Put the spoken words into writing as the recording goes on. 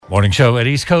Morning show at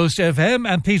East Coast FM,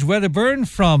 and Pete Wedderburn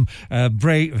from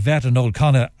Bray Vet on Old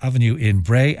Connaught Avenue in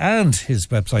Bray, and his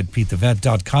website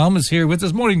petethevet.com is here with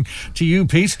us. Morning to you,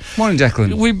 Pete. Morning,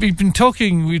 Declan.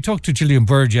 We talked to Gillian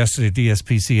Bird yesterday at the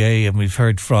SPCA, and we've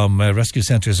heard from rescue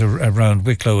centres around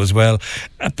Wicklow as well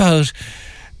about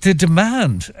the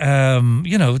demand.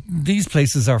 These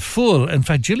places are full. In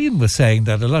fact, Gillian was saying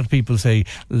that a lot of people say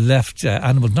left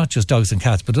animals, not just dogs and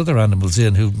cats, but other animals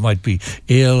in who might be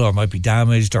ill or might be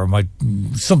damaged or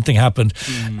something happened,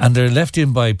 and they're left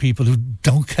in by people who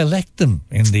don't collect them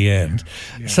in the end.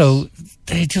 Yes. So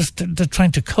they're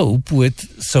trying to cope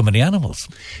with so many animals.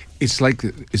 It's like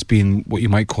it's been what you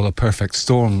might call a perfect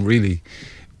storm, really,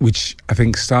 which I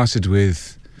think started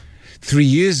with 3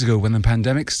 years ago when the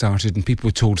pandemic started and people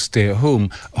were told to stay at home.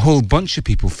 A whole bunch of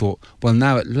people thought, well,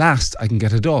 now at last I can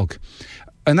get a dog.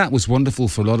 And that was wonderful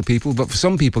for a lot of people, but for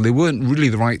some people they weren't really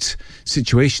the right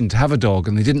situation to have a dog,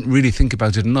 and they didn't really think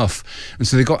about it enough, and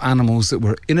so they got animals that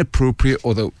were inappropriate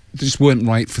or that just weren't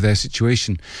right for their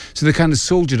situation. So they kind of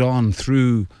soldiered on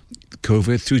through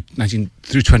COVID, through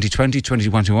 2020,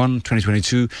 2021,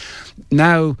 2022.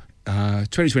 Now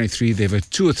 2023, they have a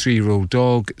 2 or 3 year old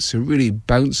dog. It's a really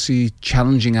bouncy,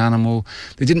 challenging animal.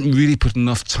 They didn't really put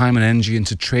enough time and energy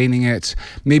into training it.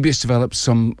 Maybe it's developed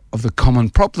some of the common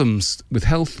problems with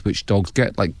health which dogs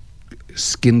get, like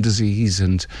skin disease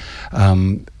and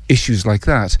issues like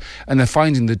that. And they're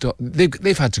finding the dog,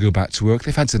 they've had to go back to work.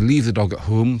 They've had to leave the dog at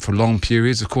home for long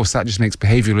periods. Of course, that just makes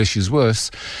behavioural issues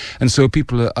worse. And so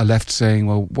people are left saying,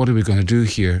 well, what are we going to do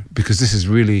here? Because this is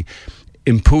really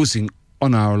imposing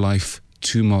on our life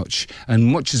too much. And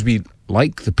much as we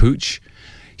like the pooch,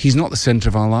 he's not the centre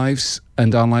of our lives,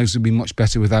 and our lives would be much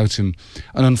better without him.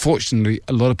 And unfortunately,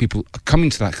 a lot of people are coming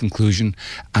to that conclusion,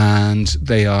 and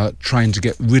they are trying to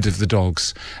get rid of the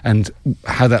dogs. And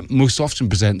how that most often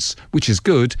presents, which is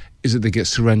good, is that they get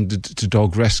surrendered to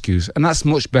dog rescues. And that's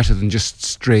much better than just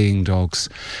straying dogs.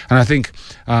 And I think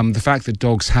the fact that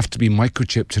dogs have to be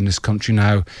microchipped in this country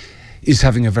now is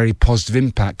having a very positive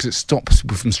impact, because it stops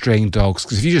people from straying dogs.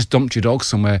 Because if you just dumped your dog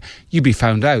somewhere, you'd be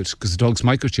found out because the dog's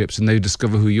microchips and they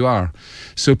discover who you are.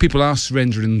 So people are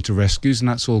surrendering them to rescues, and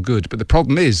that's all good. But the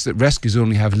problem is that rescues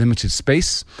only have limited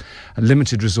space, and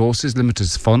limited resources, limited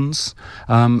funds,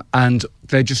 and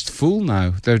they're just full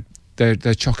now.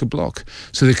 They're chock-a-block.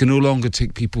 So they can no longer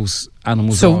take people's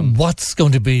animals on. So what's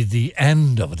going to be the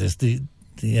end of it? Is the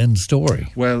end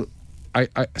story? Well, I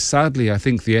sadly, I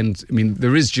think the end,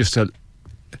 there is just a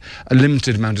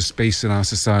limited amount of space in our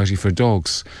society for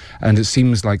dogs, and it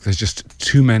seems like there's just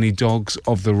too many dogs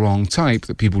of the wrong type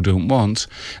that people don't want,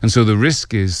 and so the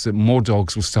risk is that more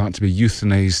dogs will start to be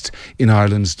euthanized in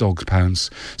Ireland's dog pounds.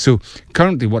 So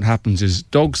currently what happens is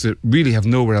dogs that really have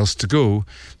nowhere else to go,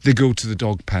 they go to the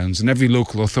dog pounds, and every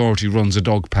local authority runs a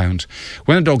dog pound.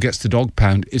 When a dog gets to dog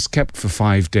pound, it's kept for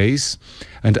 5 days,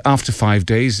 and after 5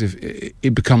 days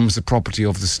it becomes the property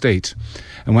of the state.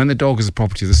 And when the dog is the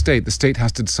property of the state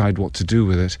has to decide what to do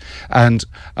with it. And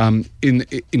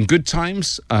in good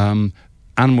times,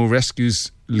 animal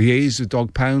rescues liaise with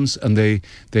dog pounds, and the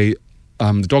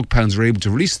dog pounds are able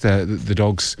to release the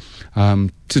dogs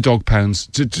to dog pounds,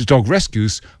 to dog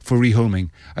rescues for rehoming.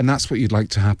 And that's what you'd like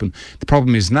to happen. The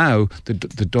problem is now that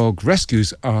the dog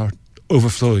rescues are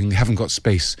overflowing. They haven't got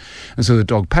space, and so the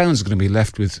dog pounds are going to be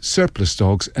left with surplus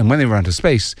dogs, and when they run out of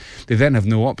space, they then have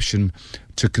no option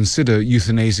to consider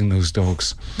euthanizing those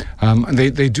dogs. And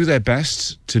they do their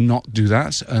best to not do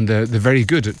that, and they're very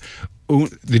good at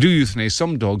they do euthanize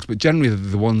some dogs, but generally they're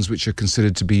the ones which are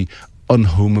considered to be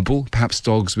unhomeable, perhaps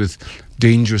dogs with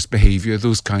dangerous behaviour,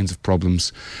 those kinds of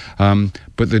problems. But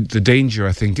the danger,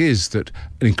 I think, is that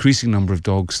an increasing number of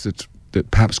dogs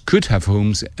that perhaps could have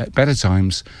homes at better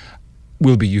times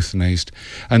will be euthanized.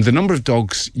 And the number of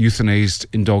dogs euthanized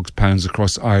in dog pounds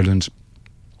across Ireland,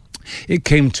 it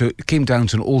came down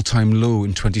to an all-time low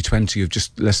in 2020 of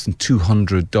just less than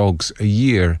 200 dogs a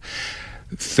year.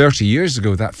 30 years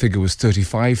ago, that figure was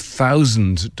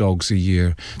 35,000 dogs a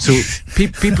year. So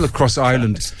people across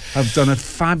Ireland have done a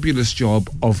fabulous job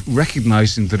of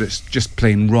recognising that it's just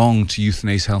plain wrong to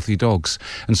euthanize healthy dogs.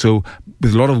 And so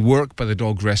with a lot of work by the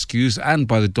dog rescues and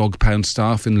by the dog pound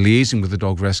staff in liaising with the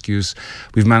dog rescues,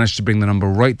 we've managed to bring the number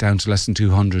right down to less than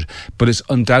 200. But it's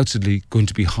undoubtedly going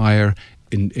to be higher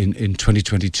in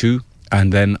 2022.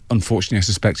 And then, unfortunately, I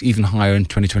suspect even higher in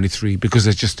 2023, because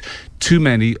there's just too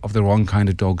many of the wrong kind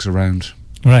of dogs around.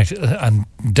 Right, and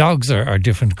dogs are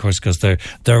different, of course, because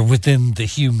they're within the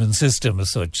human system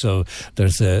as such. So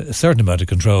there's a certain amount of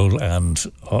control, and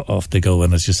off they go.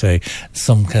 And as you say,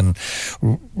 some can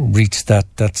reach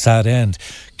that sad end.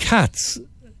 Cats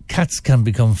can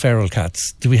become feral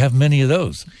cats. Do we have many of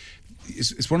those?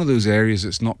 it's one of those areas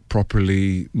that's not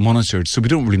properly monitored, so we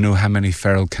don't really know how many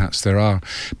feral cats there are.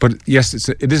 But yes,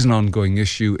 it is an ongoing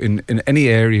issue in any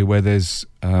area where there's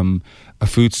a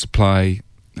food supply,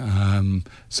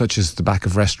 such as the back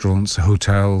of restaurants,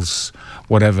 hotels,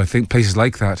 whatever. I think places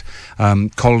like that,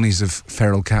 colonies of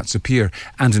feral cats appear.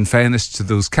 And in fairness to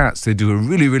those cats, they do a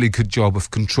really, really good job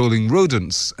of controlling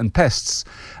rodents and pests.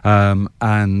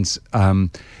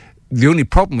 The only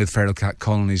problem with feral cat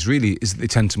colonies really is that they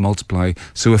tend to multiply.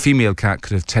 So a female cat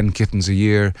could have 10 kittens a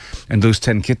year, and those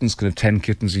 10 kittens could have 10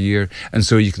 kittens a year. And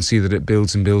so you can see that it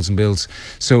builds and builds and builds.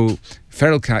 So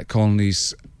feral cat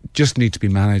colonies just need to be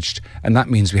managed, and that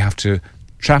means we have to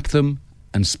trap them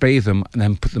and spay them and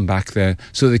then put them back there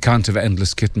so they can't have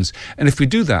endless kittens. And if we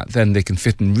do that, then they can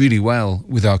fit in really well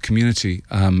with our community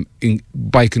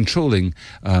by controlling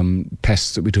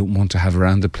pests that we don't want to have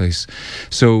around the place.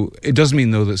 So it does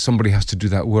mean, though, that somebody has to do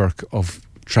that work of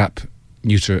trap,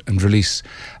 neuter and release.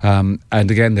 And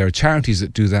again, there are charities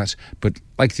that do that, but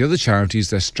like the other charities,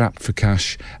 they're strapped for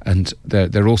cash, and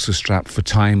they're also strapped for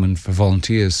time and for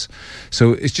volunteers.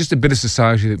 So it's just a bit of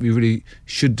society that we really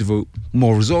should devote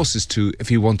more resources to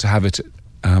if you want to have it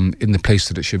in the place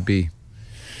that it should be.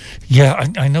 Yeah,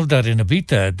 I know that in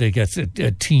Ibiza they get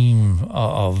a team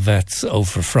of vets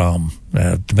over from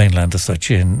the mainland as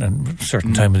such in a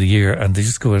certain time of the year, and they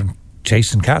just go and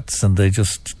chasing cats and they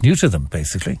just neuter them,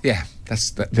 basically. Yeah,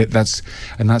 that's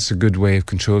a good way of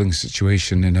controlling the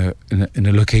situation in a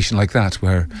location like that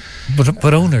where.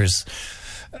 But owners,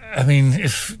 I mean,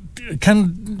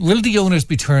 will the owners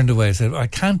be turned away and say, I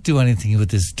can't do anything with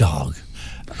this dog?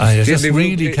 I just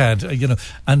really can't,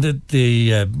 and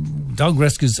the dog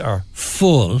rescues are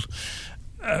full.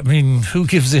 I mean, who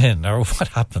gives in, or what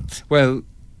happens? Well,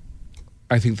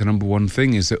 I think the number one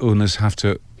thing is that owners have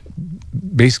to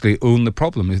basically own the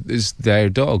problem. It's their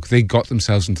dog. They got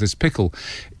themselves into this pickle.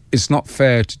 It's not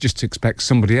fair to just expect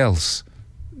somebody else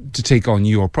to take on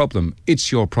your problem.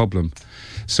 It's your problem.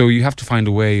 So you have to find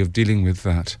a way of dealing with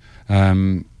that.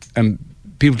 And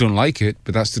people don't like it,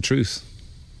 but that's the truth.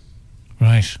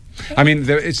 Right. I mean,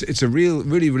 it's a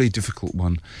really difficult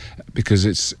one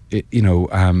because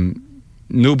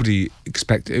nobody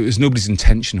expected. It was nobody's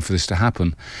intention for this to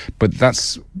happen, but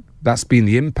that's been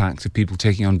the impact of people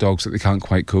taking on dogs that they can't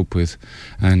quite cope with,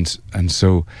 and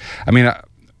so, I mean,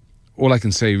 all I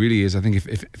can say really is I think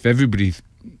if everybody,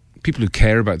 people who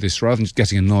care about this, rather than just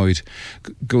getting annoyed,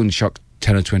 go and chuck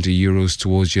 10 or 20 euros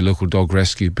towards your local dog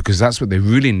rescue, because that's what they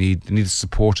really need. They need the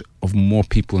support of more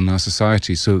people in our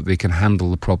society so that they can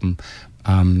handle the problem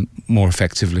more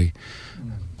effectively.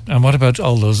 And what about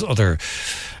all those other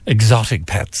exotic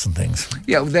pets and things?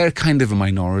 Yeah, they're kind of a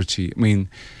minority. I mean,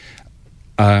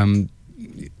 I don't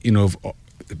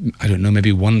know,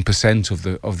 maybe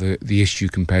 1% of the issue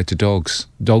compared to dogs.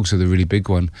 Dogs are the really big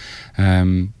one.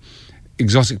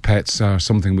 Exotic pets are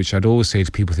something which I'd always say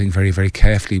to people, think very, very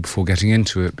carefully before getting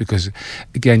into it, because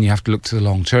again, you have to look to the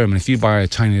long term. And if you buy a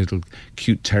tiny little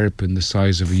cute terrapin the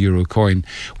size of a euro coin,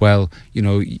 well,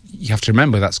 you have to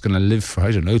remember that's going to live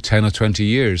for, 10 or 20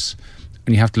 years.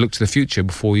 And you have to look to the future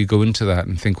before you go into that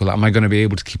and think, well, am I going to be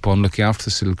able to keep on looking after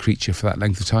this little creature for that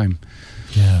length of time?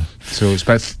 Yeah. So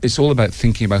it's all about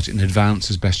thinking about it in advance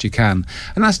as best you can.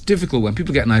 And that's difficult when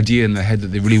people get an idea in their head that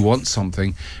they really want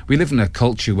something. We live in a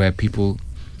culture where people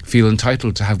feel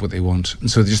entitled to have what they want, and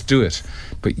so they just do it.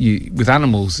 But with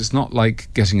animals, it's not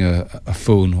like getting a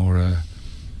phone or a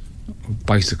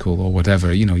bicycle or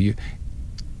whatever.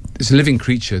 It's a living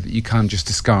creature that you can't just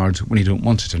discard when you don't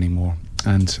want it anymore.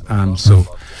 And so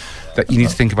that you need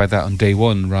to think about that on day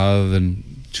one rather than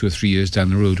 2 or 3 years down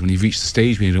the road when you've reached the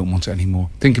stage when you don't want it anymore.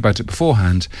 Think about it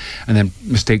beforehand, and then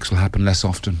mistakes will happen less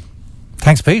often.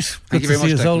 Thanks, Pete. Thank you very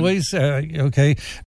much, to see you as always. Okay.